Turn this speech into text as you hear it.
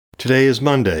Today is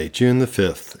Monday, June the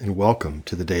 5th, and welcome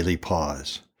to the Daily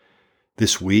Pause.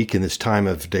 This week, in this time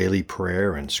of daily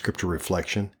prayer and scripture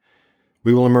reflection,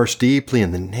 we will immerse deeply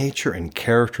in the nature and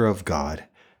character of God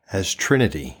as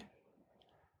Trinity,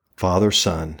 Father,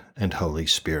 Son, and Holy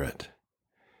Spirit.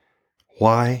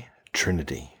 Why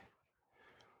Trinity?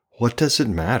 What does it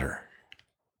matter?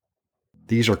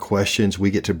 These are questions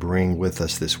we get to bring with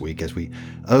us this week as we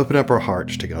open up our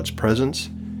hearts to God's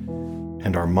presence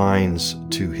and our minds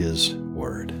to His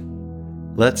Word.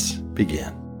 Let's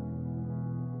begin.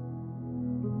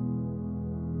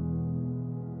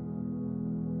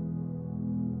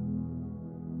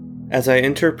 As I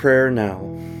enter prayer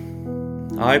now,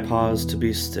 I pause to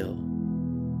be still,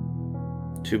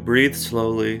 to breathe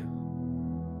slowly,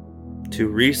 to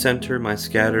recenter my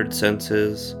scattered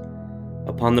senses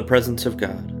upon the presence of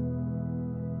God,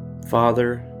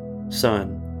 Father,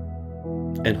 Son,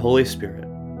 and Holy Spirit.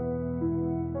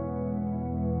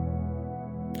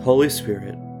 Holy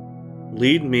Spirit,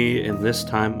 lead me in this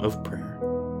time of prayer.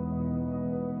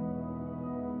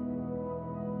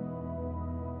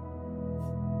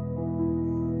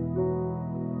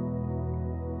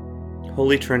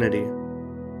 Holy Trinity,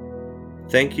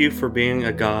 thank you for being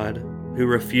a God who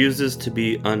refuses to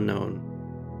be unknown.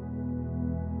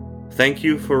 Thank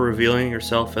you for revealing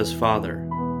yourself as Father,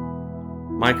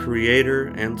 my Creator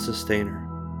and Sustainer.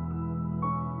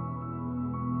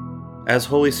 As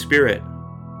Holy Spirit,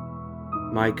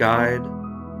 my guide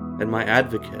and my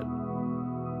advocate,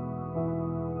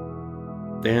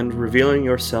 and revealing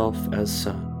yourself as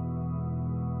Son,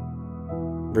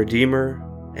 Redeemer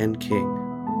and King.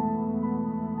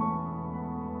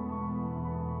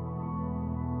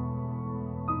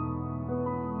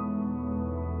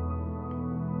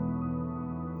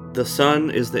 The Son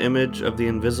is the image of the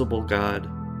invisible God,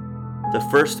 the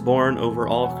firstborn over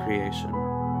all creation.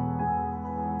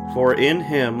 For in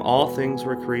Him all things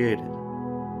were created,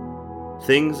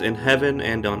 things in heaven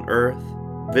and on earth,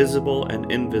 visible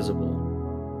and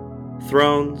invisible,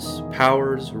 thrones,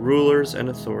 powers, rulers, and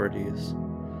authorities.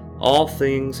 All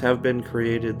things have been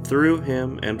created through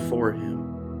Him and for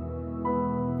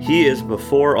Him. He is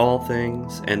before all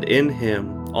things, and in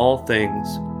Him all things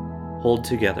hold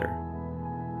together.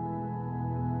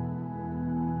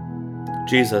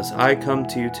 Jesus, I come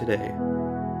to you today,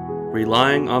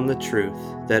 relying on the truth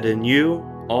that in you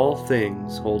all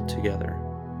things hold together.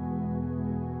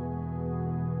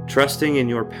 Trusting in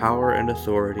your power and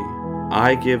authority,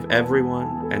 I give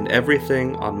everyone and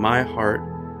everything on my heart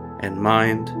and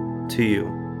mind to you.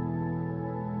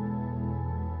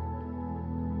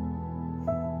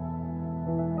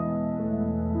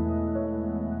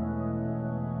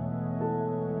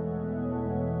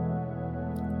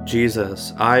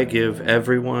 Jesus, I give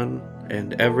everyone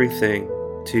and everything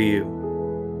to you.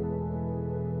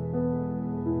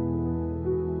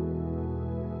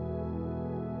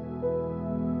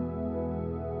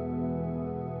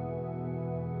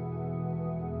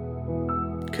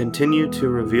 Continue to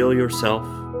reveal yourself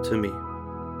to me.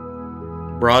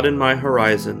 Broaden my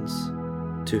horizons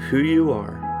to who you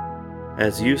are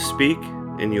as you speak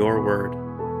in your word.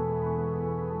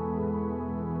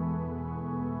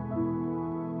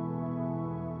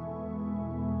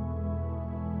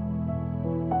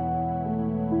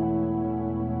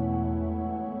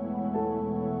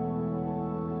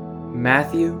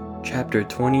 Matthew chapter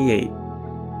 28,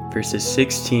 verses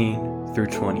 16 through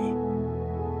 20.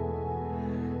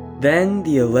 Then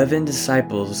the 11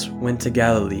 disciples went to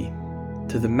Galilee,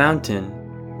 to the mountain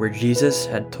where Jesus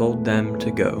had told them to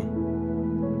go.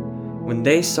 When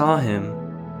they saw him,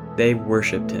 they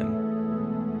worshipped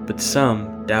him, but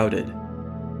some doubted.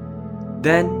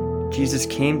 Then Jesus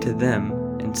came to them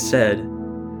and said,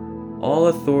 "All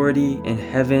authority in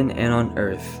heaven and on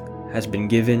earth has been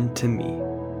given to me.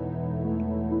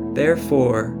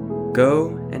 Therefore,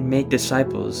 go and make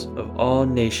disciples of all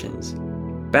nations,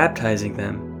 baptizing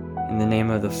them in the name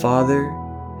of the Father,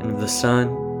 and of the Son,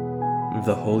 and of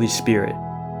the Holy Spirit,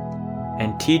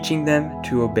 and teaching them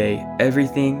to obey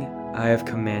everything I have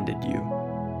commanded you.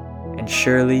 And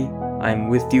surely I am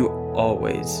with you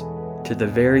always, to the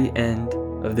very end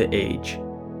of the age."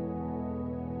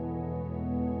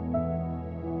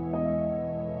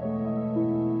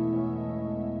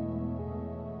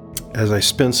 As I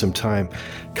spend some time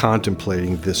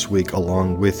contemplating this week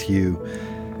along with you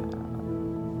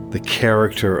the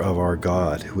character of our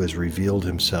God, who has revealed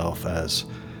himself as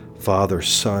Father,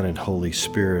 Son, and Holy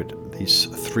Spirit, these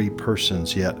three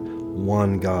persons, yet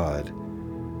one God,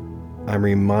 I'm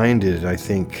reminded, I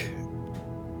think,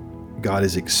 God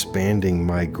is expanding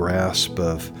my grasp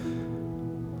of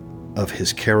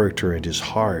his character and his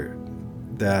heart,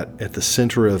 that at the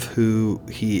center of who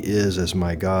He is as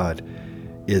my God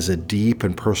is a deep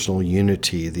and personal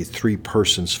unity. The three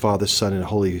persons, Father, Son, and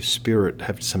Holy Spirit,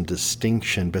 have some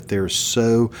distinction, but they're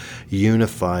so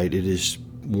unified. It is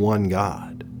one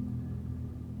God.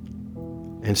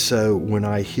 And so when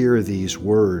I hear these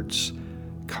words,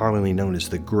 commonly known as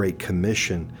the Great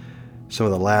Commission, some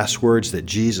of the last words that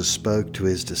Jesus spoke to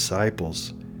His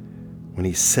disciples when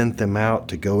He sent them out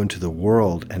to go into the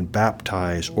world and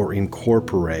baptize or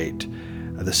incorporate.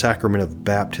 The sacrament of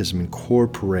baptism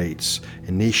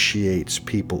initiates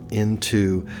people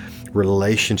into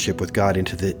relationship with God,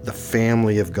 into the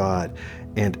family of God.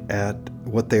 And at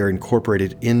what they are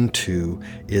incorporated into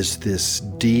is this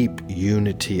deep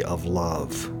unity of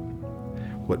love.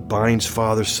 What binds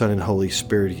Father, Son, and Holy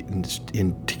Spirit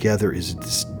in together is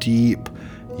this deep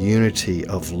unity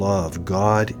of love.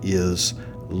 God is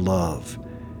love.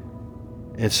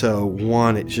 And so,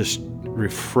 it's just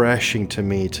refreshing to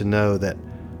me to know that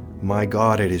my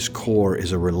God at His core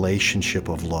is a relationship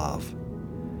of love.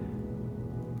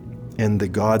 And the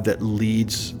God that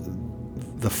leads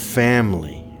the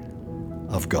family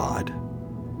of God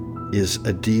is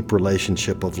a deep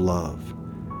relationship of love.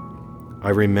 I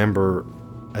remember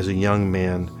as a young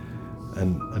man,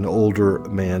 an older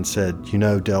man said,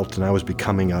 Delton, I was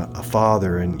becoming a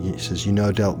father, and he says,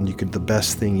 Delton, the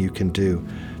best thing you can do,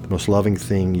 the most loving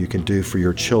thing you can do for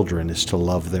your children is to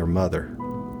love their mother.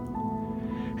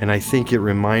 And I think it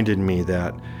reminded me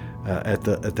that at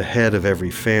the head of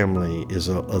every family is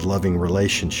a loving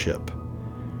relationship.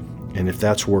 And if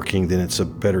that's working, then it's a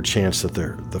better chance that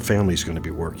the family's going to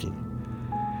be working.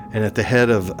 And at the head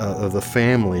of the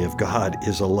family of God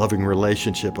is a loving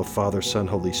relationship of Father, Son,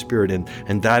 Holy Spirit.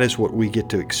 And that is what we get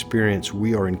to experience.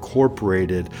 We are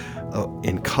incorporated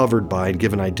and covered by and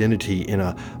given identity in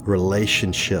a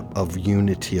relationship of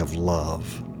unity of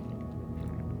love.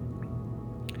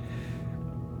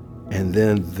 And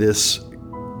then this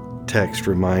text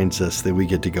reminds us that we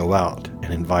get to go out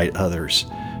and invite others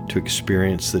to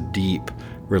experience the deep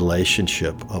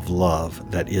relationship of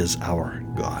love that is our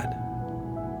God.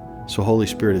 So Holy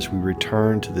Spirit, as we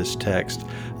return to this text,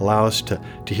 allow us to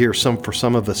hear for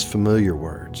some of us, familiar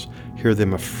words, hear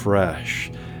them afresh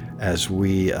as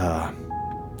we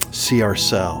see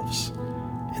ourselves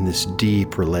in this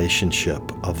deep relationship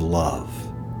of love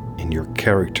in your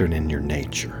character and in your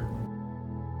nature.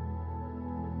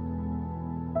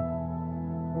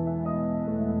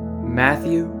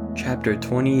 Matthew chapter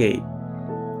 28,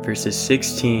 verses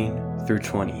 16 through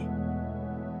 20.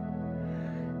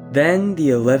 Then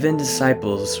the 11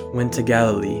 disciples went to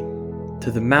Galilee,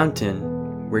 to the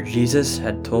mountain where Jesus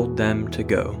had told them to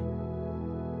go.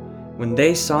 When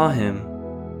they saw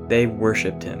Him, they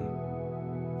worshipped Him,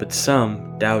 but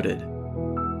some doubted.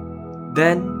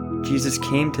 Then Jesus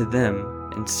came to them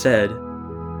and said,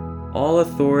 "All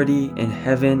authority in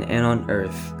heaven and on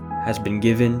earth has been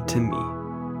given to me.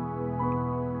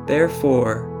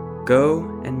 Therefore, go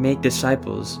and make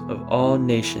disciples of all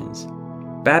nations,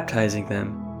 baptizing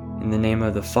them in the name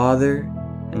of the Father,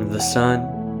 and of the Son,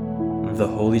 and of the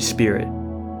Holy Spirit,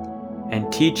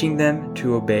 and teaching them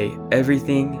to obey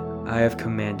everything I have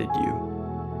commanded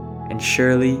you. And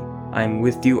surely I am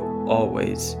with you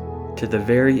always, to the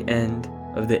very end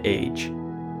of the age."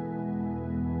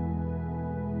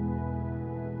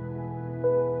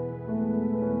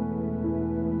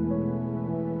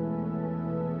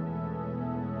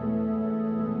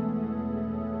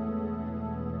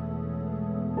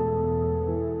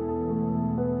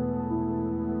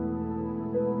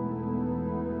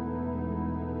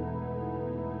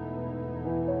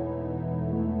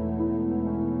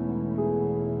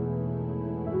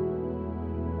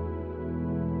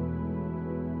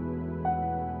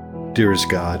 Dearest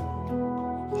God,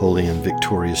 holy and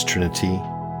victorious Trinity,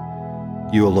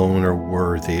 you alone are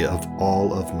worthy of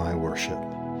all of my worship,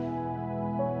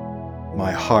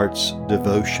 my heart's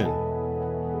devotion,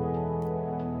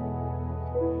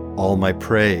 all my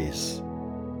praise,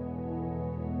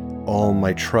 all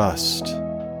my trust.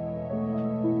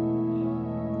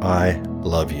 I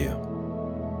love you.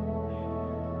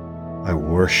 I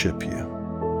worship you.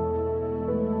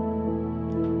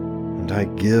 And I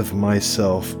give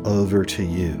myself over to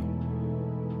you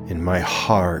in my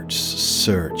heart's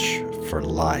search for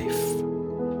life.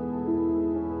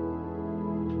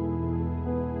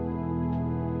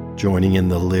 Joining in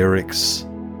the lyrics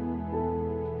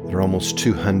that are almost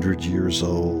 200 years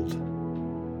old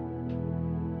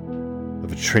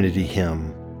of a Trinity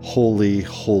hymn, Holy,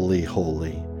 holy,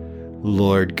 holy,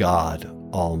 Lord God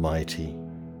Almighty.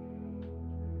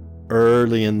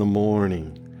 Early in the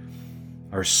morning,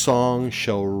 our song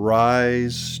shall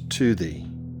rise to thee.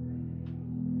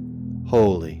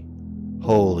 holy,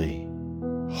 holy,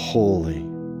 holy,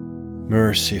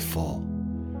 merciful,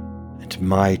 and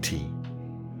mighty.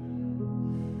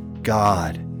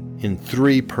 God in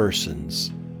three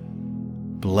persons,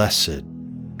 blessed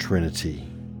Trinity.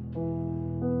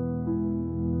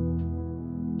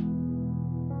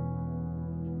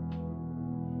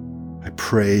 I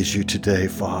praise you today,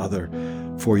 Father,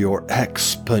 for your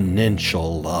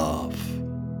exponential love.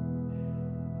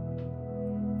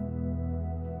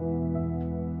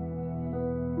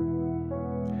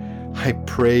 I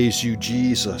praise you,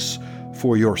 Jesus,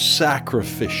 for your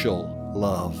sacrificial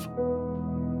love.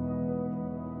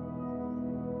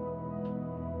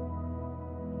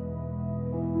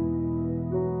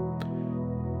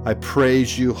 I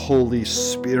praise you, Holy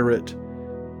Spirit,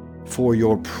 for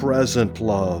your present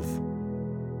love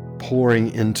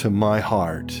pouring into my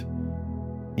heart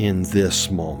in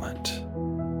this moment.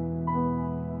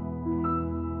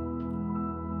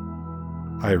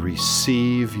 I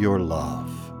receive your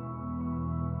love.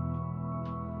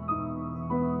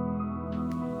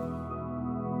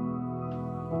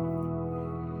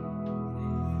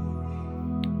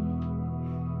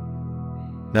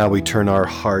 Now we turn our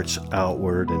hearts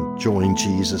outward and join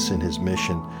Jesus in his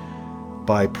mission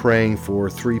by praying for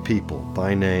three people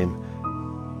by name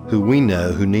who we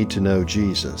know who need to know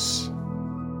Jesus.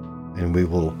 And we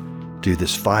will do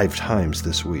this 5 times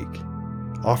this week.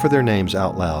 Offer their names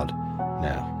out loud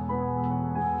now.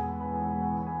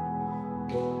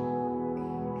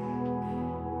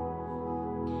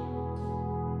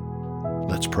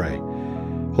 Let's pray.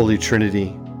 Holy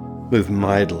Trinity, move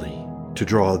mightily to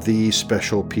draw these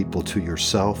special people to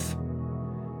yourself.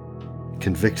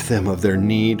 Convict them of their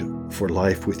need for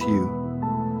life with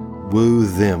you. Woo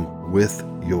them with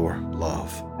your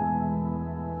love.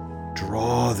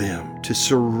 Draw them to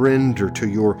surrender to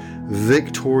your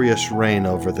victorious reign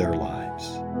over their lives.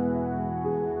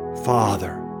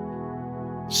 Father,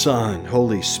 Son,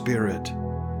 Holy Spirit,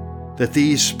 that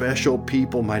these special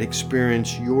people might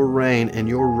experience your reign and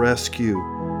your rescue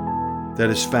that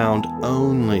is found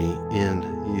only in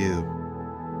you.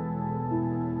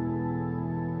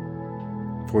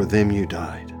 For them you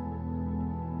died.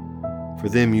 For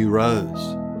them you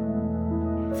rose.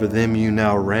 For them you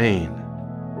now reign.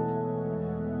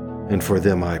 And for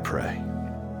them I pray.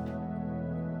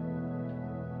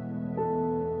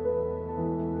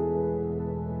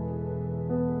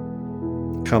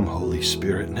 Come, Holy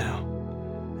Spirit, now,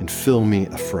 and fill me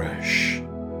afresh.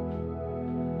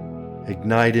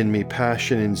 Ignite in me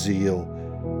passion and zeal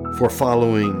for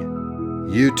following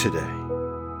you today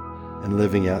and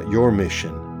living out your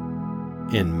mission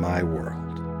in my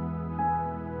world.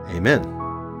 Amen.